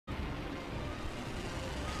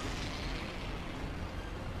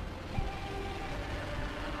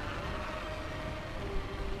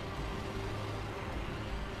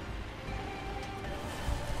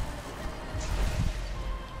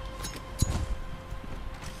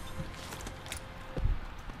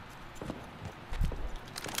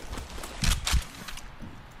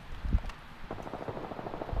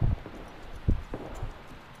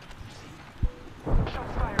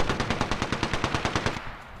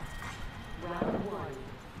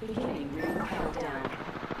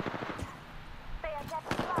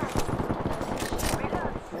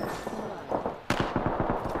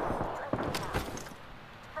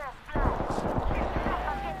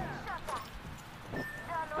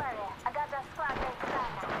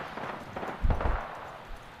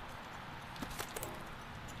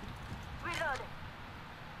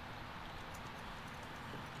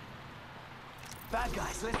bad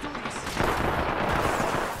guys. Let's do this.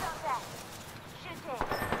 Shooting.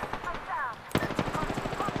 I'm down.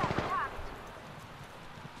 Contact with target.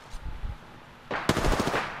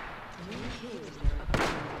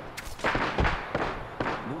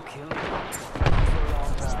 New kill.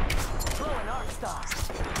 Throw an arc star.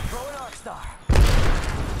 Throw an arc star.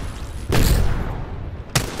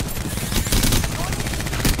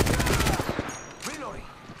 Reloading.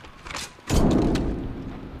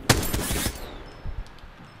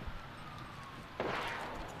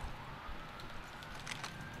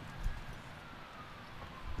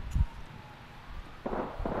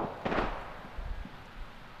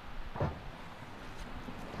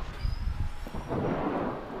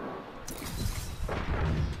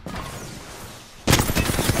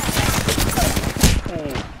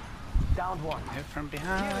 Downed one. Hit from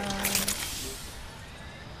behind.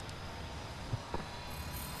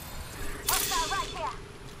 Hostile right here.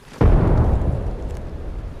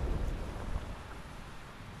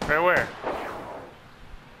 Right where?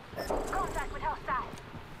 Contact with hostile.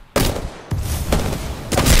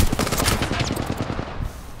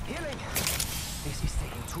 Healing. This is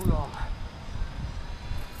taking too long.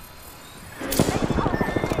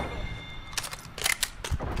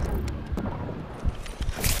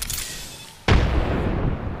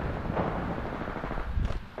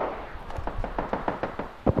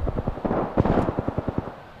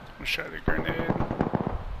 Shot a grenade.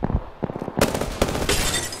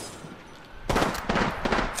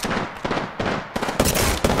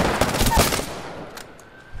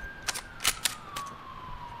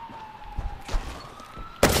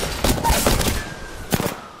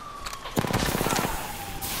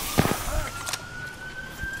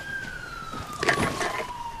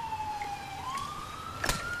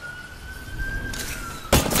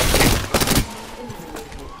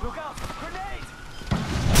 Look out! Grenade!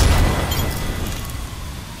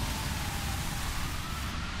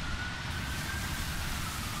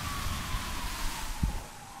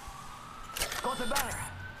 Got the banner.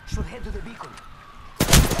 Should head to the beacon.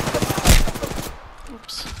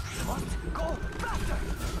 Oops. Must go faster.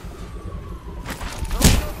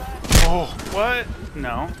 Oh, what?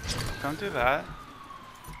 No. Don't do that.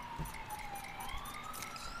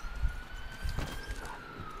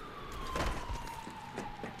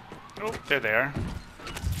 Oh, they're there.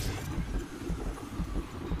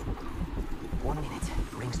 1 minute.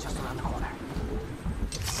 Ring's just around the corner.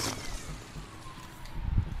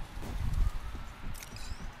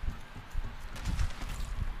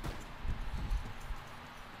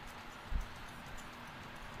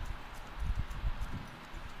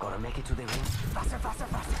 Gotta make it to the ring. Faster, faster,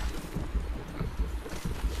 faster.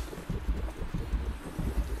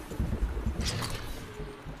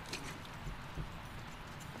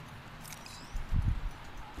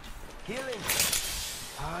 Healing.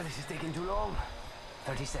 Ah, this is taking too long.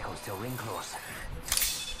 30 seconds till ring close.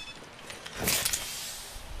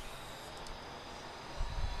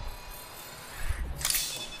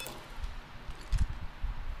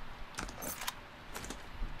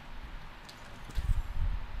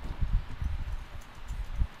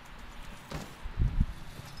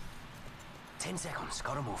 Ten seconds.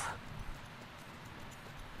 Gotta move.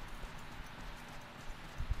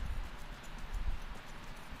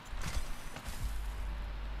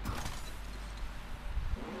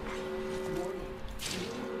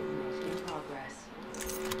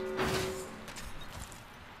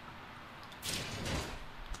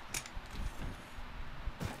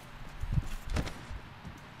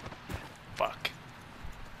 Fuck.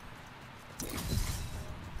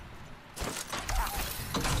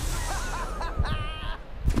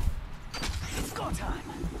 It's go time.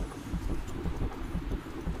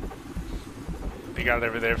 They got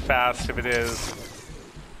over there fast if it is.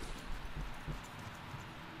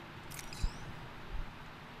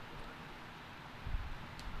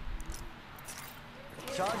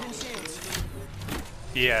 Charging shields.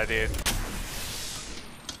 Yeah, dude.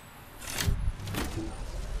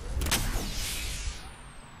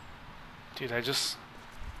 Dude, I just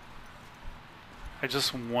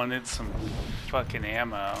wanted some fucking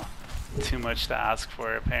ammo. Too much to ask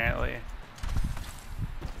for, apparently.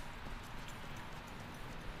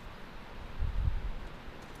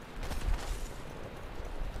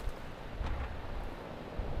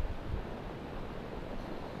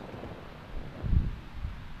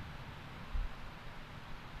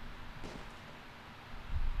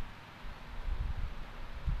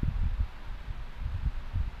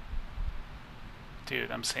 Dude,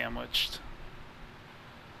 I'm sandwiched.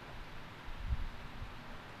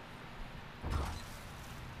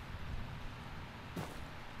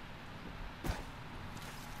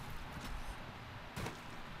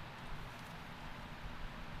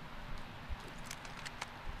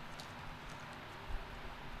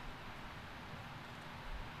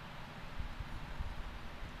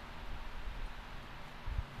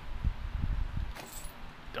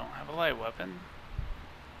 a light weapon?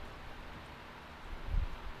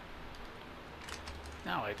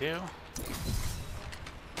 Now I do. Already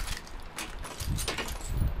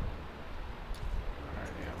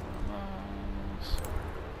have one of those.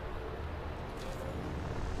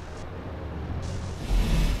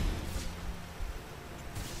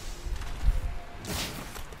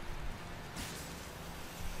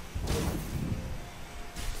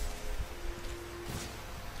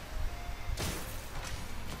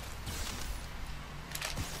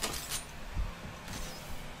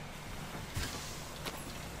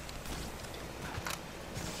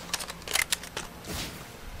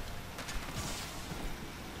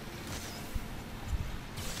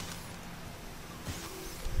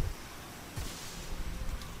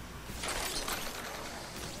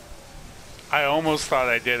 I almost thought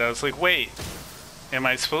I did. I was like, wait, am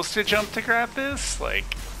I supposed to jump to grab this? Like,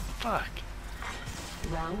 fuck.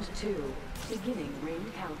 Round 2, beginning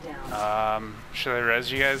ring countdown. Should I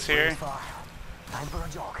res you guys here? Time for a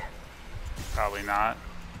jog. Probably not.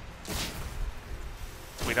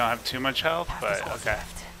 We don't have too much health, Half the but squad's okay.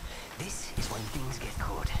 left. This is when things get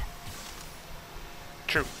good.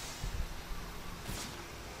 True.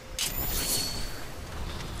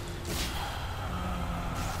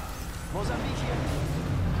 Mozambique here.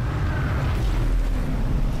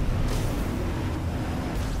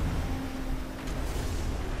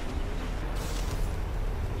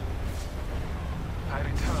 I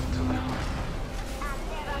return to the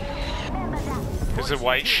home. There's a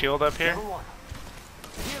white shield up here. Level 1.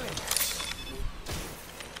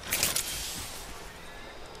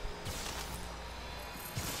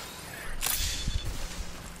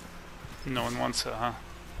 Healing. No one wants it, huh?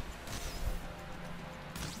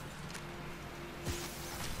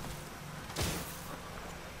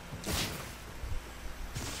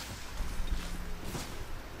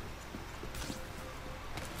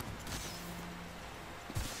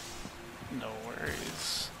 No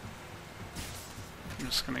worries. I'm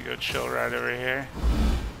just gonna go chill right over here.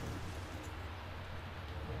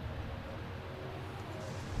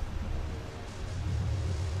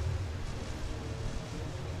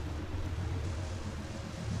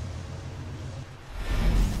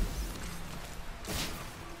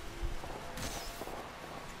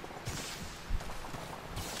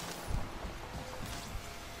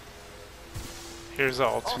 Here's the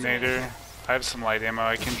alternator. I have some light ammo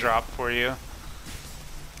I can drop for you.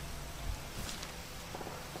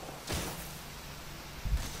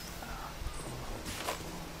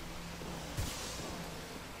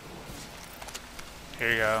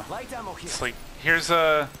 Here you go. Light ammo here. It's like, here's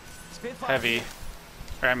a Spitfire heavy, here.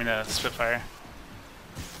 or I mean a Spitfire.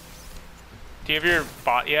 Do you have your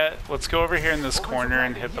bot yet? Let's go over here in this corner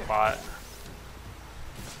and hit the bot.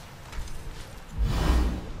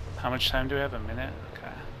 How much time do we have? A minute?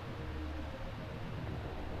 Okay.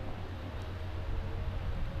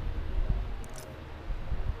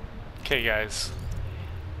 Okay, guys.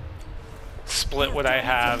 Split what I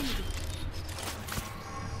have.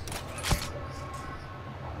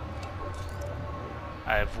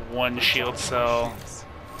 I have one shield cell,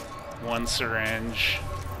 one syringe.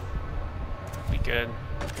 Be good.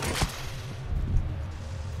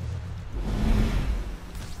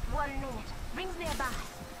 1 minute. Rings nearby.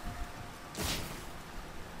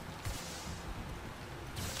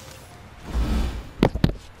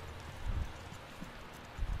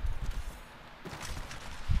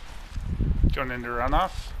 Going into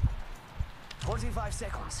runoff. 45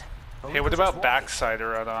 seconds. Hey, what about backside of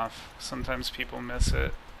runoff? Sometimes people miss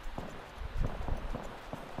it.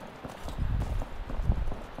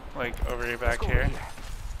 Like over here, back here.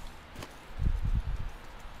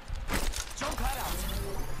 Jump cut out.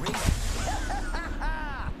 Ring.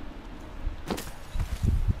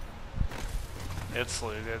 It's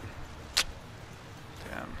looted.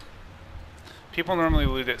 Damn. People normally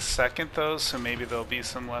loot it second though, so maybe there'll be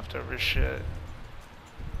some leftover shit.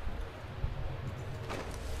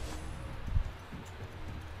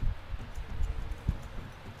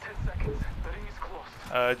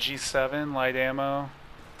 G7, light ammo,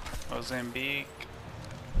 Mozambique.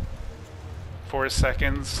 4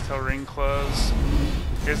 seconds till ring close.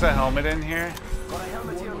 Here's a helmet in here. Got a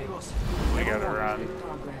helmet here, amigos. We gotta run.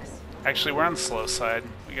 Actually, we're on slow side.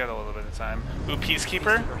 We got a little bit of time. Ooh,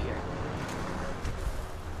 Peacekeeper. We're here.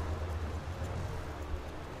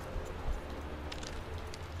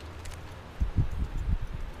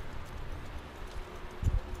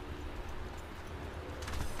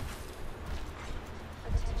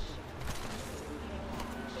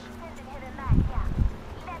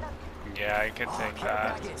 Yeah, I could take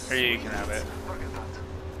that. Or you can have it.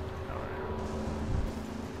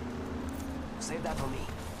 Save that for me.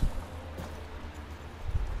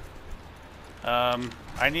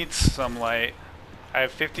 I need some light. I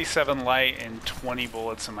have 57 light and 20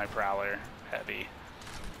 bullets in my prowler. Heavy.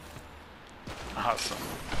 Awesome.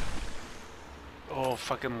 Oh,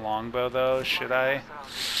 fucking longbow though, should I?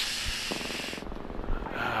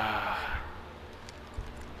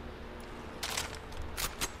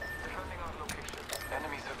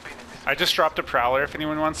 I just dropped a prowler if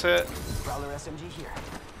anyone wants it. Prowler SMG here.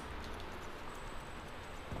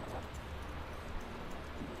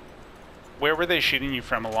 Where were they shooting you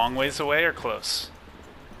from? A long ways away or close?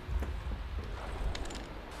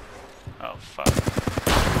 Oh, fuck.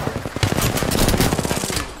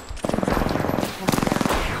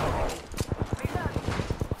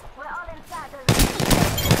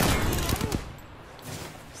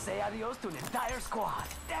 Say adios to an entire squad.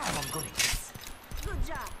 Damn, I'm good at this. Good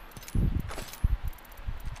job.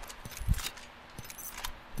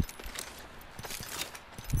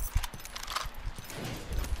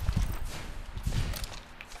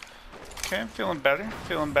 Okay, I'm feeling better.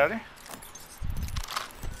 Feeling better.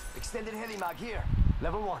 Extended heavy mag here.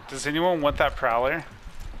 Level 1. Does anyone want that prowler?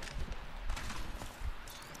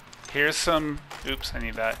 Here's some... Oops, I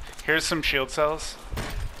need that. Here's some shield cells.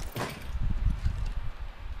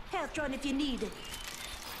 Health run if you need it.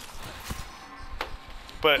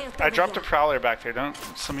 But I dropped a prowler back there. Don't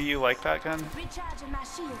some of you like that gun? Recharging my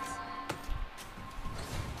shields.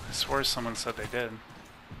 I swore someone said they did.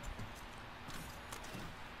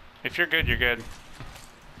 If you're good, you're good.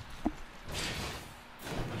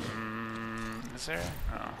 Is there?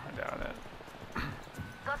 Oh, I doubt it.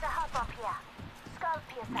 Got a hop up here. Skull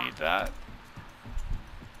piercer. Need that.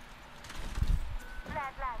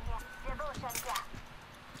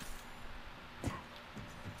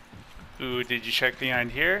 Ooh, did you check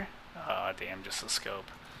behind here? Oh, damn, just a scope.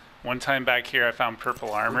 One time back here I found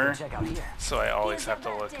purple armor, Check out here. so I always have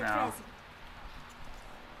to look now.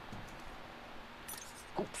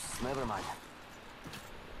 Oops, never mind.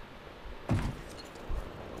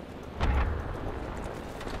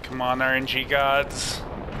 Come on, RNG gods.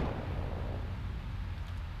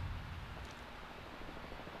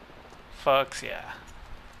 Fucks, yeah.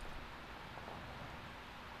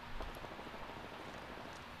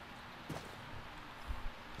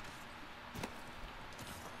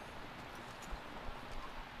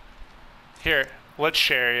 Here, let's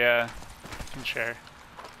share, yeah. You can share.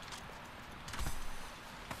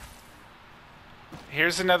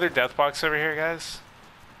 Here's another death box over here, guys.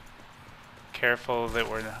 Careful that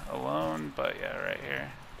we're alone, but yeah, right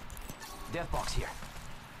here. Death box here.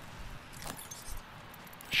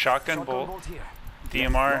 Shotgun bolt. Here.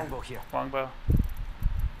 DMR. Longbow here. Longbow.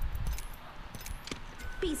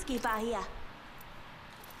 Peacekeeper here.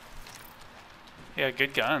 Yeah,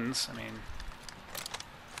 good guns. I mean...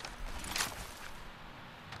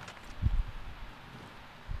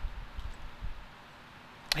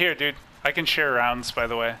 Here, dude. I can share rounds, by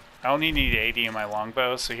the way. I only need 80 in my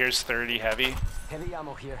longbow, so here's 30 heavy. Heavy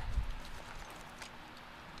ammo here.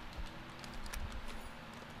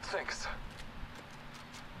 Thanks.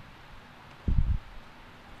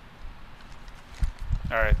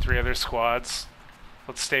 Alright, 3 other squads.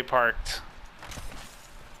 Let's stay parked.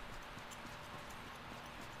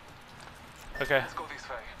 Okay. Let's go this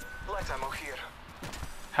way. Light ammo here.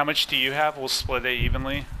 How much do you have? We'll split it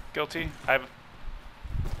evenly. Guilty? I have...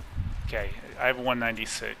 Okay, I have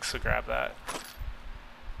 196, so grab that.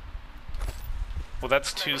 Well,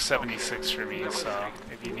 that's 276 for me, so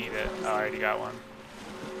if you need it. Oh, I already got one.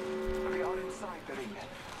 We are inside the ring.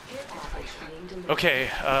 Okay,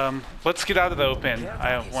 let's get out of the open.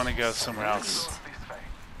 I want to go somewhere else.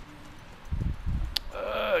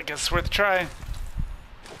 I guess it's worth a try.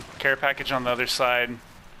 Care package on the other side.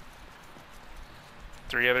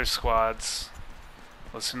 3 other squads.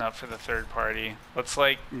 Listen up for the third party. Let's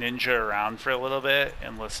like ninja around for a little bit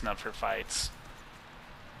and listen up for fights.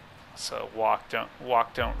 So walk, don't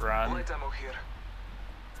run. Light ammo here.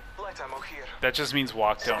 Light ammo here. That just means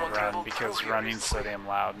walk, don't run, because running's so damn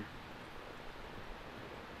loud.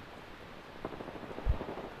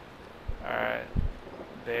 Alright.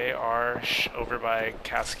 They are over by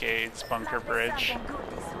Cascades Bunker Bridge.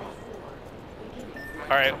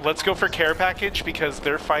 Alright, let's go for care package because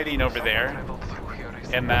they're fighting over there.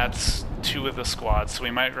 And that's 2 of the squads, so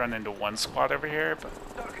we might run into 1 squad over here. But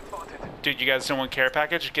dude, you guys don't want care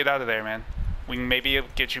package? Get out of there, man. We can maybe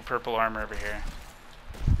get you purple armor over here.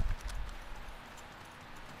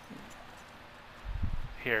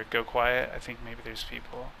 Here, go quiet. I think maybe there's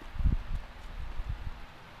people.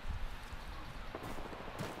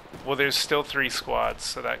 Well, there's still 3 squads,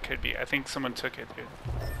 so that could be. I think someone took it, dude.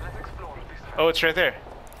 Oh, it's right there.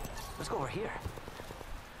 Let's go over here.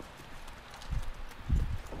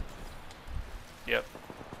 Yep.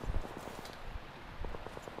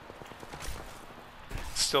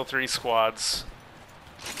 Still 3 squads.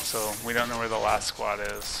 So we don't know where the last squad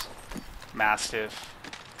is. Mastiff.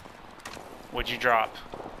 What'd you drop?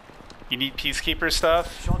 You need peacekeeper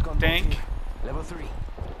stuff? Shotgun Dank? bolt here. Level 3.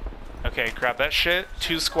 Okay, grab that shit.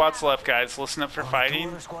 2 squads left, guys. Listen up for Only 2 fighting.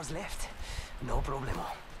 other squads left. No problemo.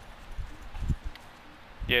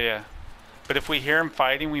 Yeah. But if we hear him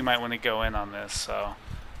fighting, we might want to go in on this, so.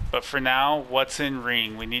 But for now, what's in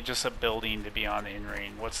ring? We need just a building to be on in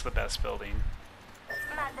ring. What's the best building?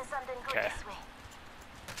 Okay.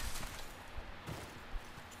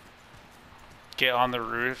 Get on the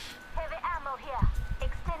roof.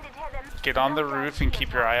 Get on the roof and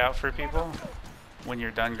keep your eye out for people when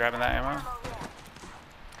you're done grabbing that ammo.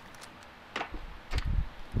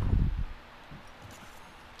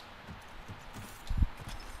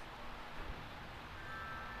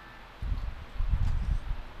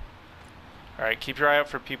 Alright, keep your eye out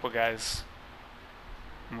for people, guys.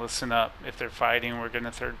 And listen up. If they're fighting, we're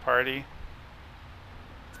gonna third party.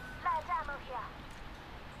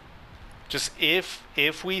 Just if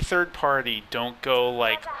we third party, don't go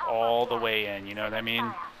like all the way in, you know what I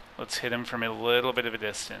mean? Let's hit him from a little bit of a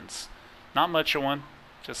distance. Not much of one,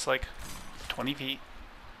 just like 20 feet.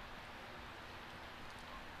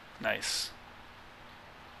 Nice.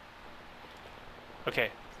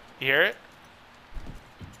 Okay, you hear it?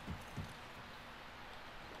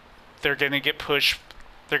 They're gonna get pushed.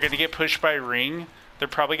 They're gonna get pushed by ring. They're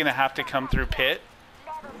probably gonna have to come through pit.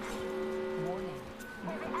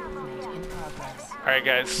 Alright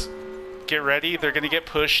guys, get ready. They're gonna get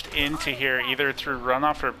pushed into here either through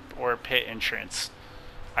runoff or pit entrance.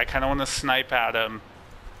 I kinda wanna snipe at them.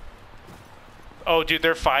 Oh dude,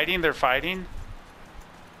 they're fighting, they're fighting.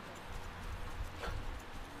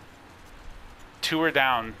 2 are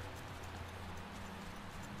down.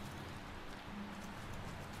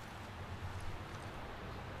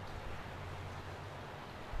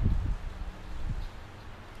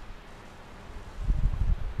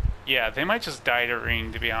 Yeah, they might just die to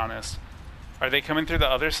ring, to be honest. Are they coming through the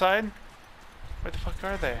other side? Where the fuck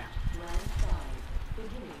are they?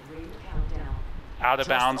 Out of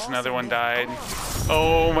bounds, another one died.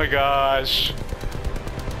 Oh my gosh.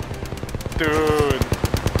 Dude.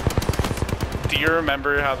 Do you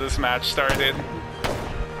remember how this match started?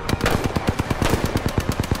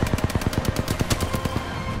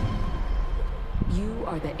 You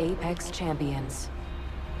are the Apex Champions.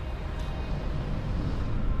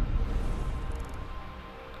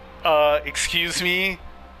 Excuse me?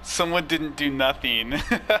 Someone didn't do nothing.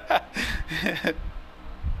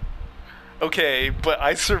 Okay, but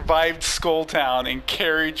I survived Skulltown and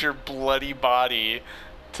carried your bloody body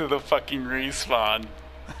to the fucking respawn.